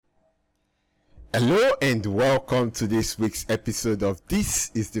Hello and welcome to this week's episode of This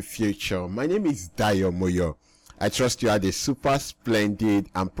is the Future. My name is Dayo Moyo. I trust you had a super splendid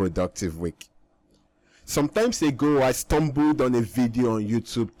and productive week. Some time ago, I stumbled on a video on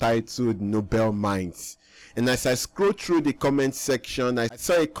YouTube titled Nobel Minds. And as I scrolled through the comment section, I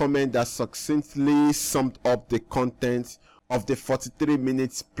saw a comment that succinctly summed up the content of the 43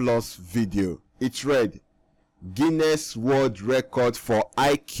 minutes plus video. It read, Guinness World Record for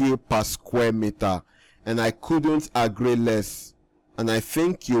IQ per square meter, and I couldn't agree less, and I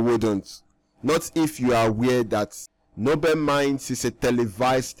think you wouldn't, not if you are aware that Nobel Minds is a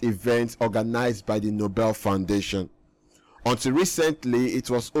televised event organized by the Nobel Foundation. Until recently, it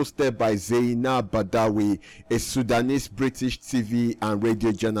was hosted by Zeina Badawi, a Sudanese-British TV and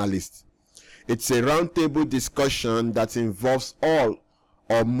radio journalist. It's a roundtable discussion that involves all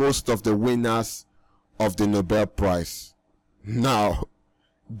or most of the winners of the Nobel Prize. Now,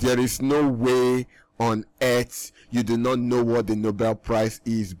 there is no way on earth you do not know what the Nobel Prize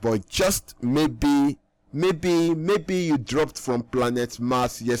is, but just maybe you dropped from planet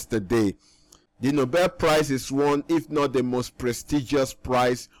Mars yesterday. The Nobel Prize is one, if not the most prestigious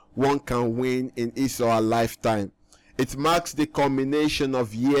prize one can win in his or her lifetime. It marks the culmination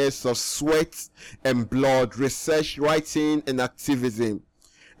of years of sweat and blood, research, writing, and activism.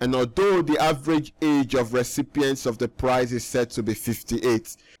 And although the average age of recipients of the prize is said to be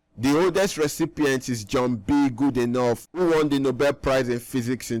 58, the oldest recipient is John B. Goodenough, who won the Nobel Prize in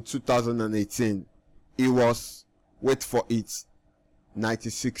Physics in 2018. He was, wait for it,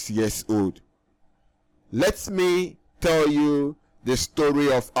 96 years old. Let me tell you the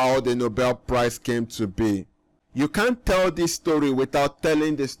story of how the Nobel Prize came to be. You can't tell this story without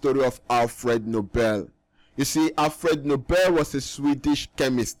telling the story of Alfred Nobel. You see, Alfred Nobel was a Swedish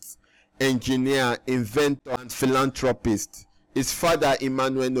chemist, engineer, inventor, and philanthropist. His father,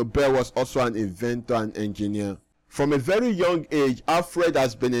 Immanuel Nobel, was also an inventor and engineer. From a very young age, Alfred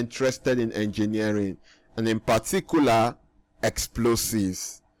has been interested in engineering, and in particular,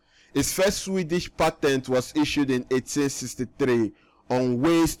 explosives. His first Swedish patent was issued in 1863 on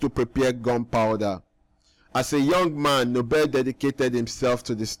ways to prepare gunpowder. As a young man, Nobel dedicated himself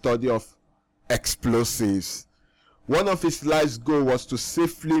to the study of explosives. One of his life's goals was to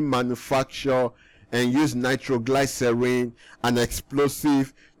safely manufacture and use nitroglycerin, an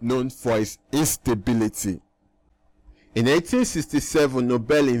explosive known for its instability. In 1867,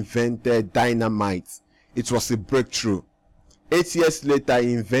 Nobel invented dynamite. It was a breakthrough. 8 years later,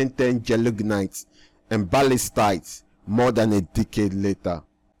 he invented gelignite and ballistite more than a decade later.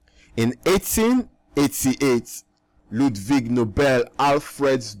 In 1888, Ludwig Nobel,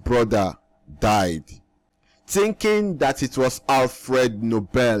 Alfred's brother, died. Thinking that it was Alfred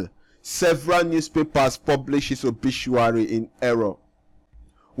Nobel, several newspapers published his obituary in error.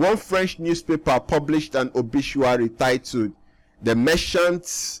 One French newspaper published an obituary titled, The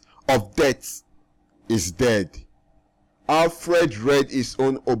Merchant of Death is Dead. Alfred read his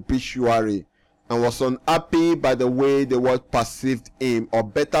own obituary and was unhappy by the way the world perceived him, or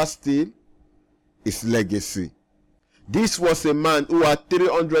better still, his legacy. This was a man who had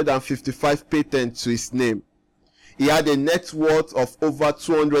 355 patents to his name. He had a net worth of over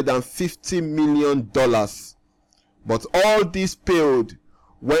 $250 million. But all this paled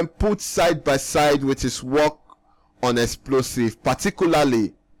when put side by side with his work on explosives,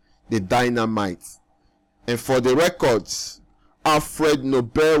 particularly the dynamite. And for the records, Alfred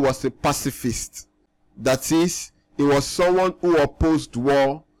Nobel was a pacifist. That is, he was someone who opposed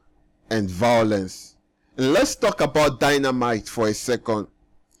war and violence. And let's talk about dynamite for a second.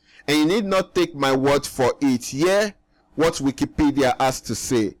 And you need not take my word for it. Hear what Wikipedia has to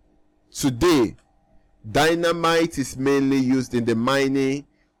say. Today, dynamite is mainly used in the mining,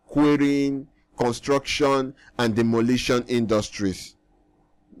 quarrying, construction, and demolition industries,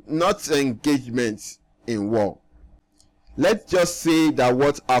 not engagements in war. Let's just say that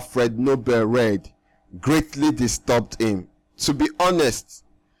what Alfred Nobel read greatly disturbed him. To be honest,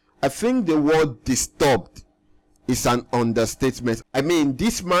 I think the word disturbed is an understatement. I mean,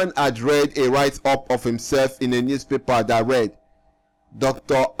 this man had read a write-up of himself in a newspaper that read,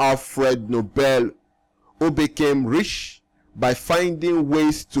 Dr. Alfred Nobel, who became rich by finding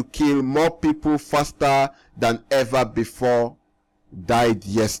ways to kill more people faster than ever before, died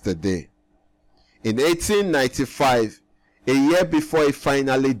yesterday. In 1895, a year before he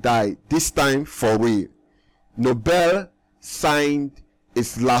finally died, this time for real, Nobel signed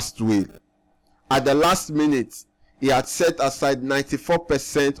his last will. At the last minute, he had set aside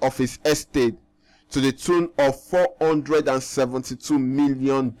 94% of his estate to the tune of $472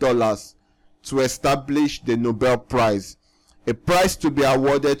 million to establish the Nobel Prize, a prize to be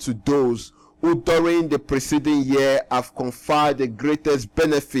awarded to those who during the preceding year have conferred the greatest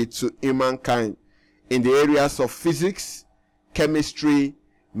benefit to humankind in the areas of physics, chemistry,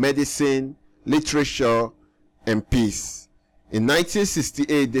 medicine, literature, and peace. In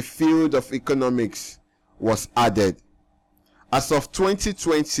 1968, the field of economics was added. As of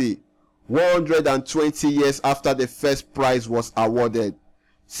 2020, 120 years after the first prize was awarded,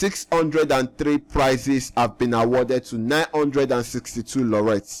 603 prizes have been awarded to 962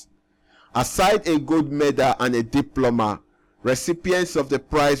 laureates. Aside a gold medal and a diploma, recipients of the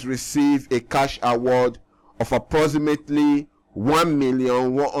prize receive a cash award of approximately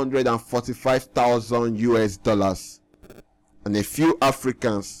 $1,145,000, and a few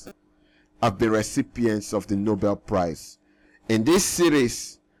Africans have been recipients of the Nobel Prize. In this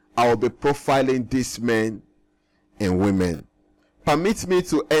series, I will be profiling these men and women. Permit me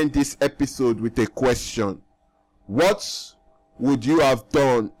to end this episode with a question. What would you have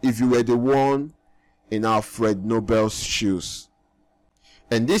done if you were the one in Alfred Nobel's shoes?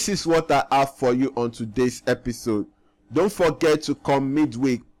 And this is what I have for you on today's episode. Don't forget to come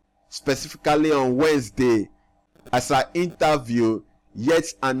midweek, specifically on Wednesday, as I interview yet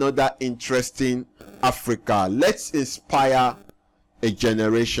another interesting Africa. Let's inspire a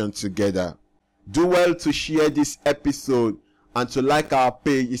generation together. Do well to share this episode and to like our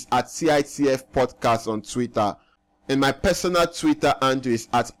page is at CITF Podcast on Twitter. And my personal Twitter handle is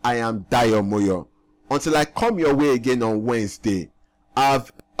at I am Dayo Moyo. Until I come your way again on Wednesday,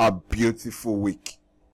 have a beautiful week.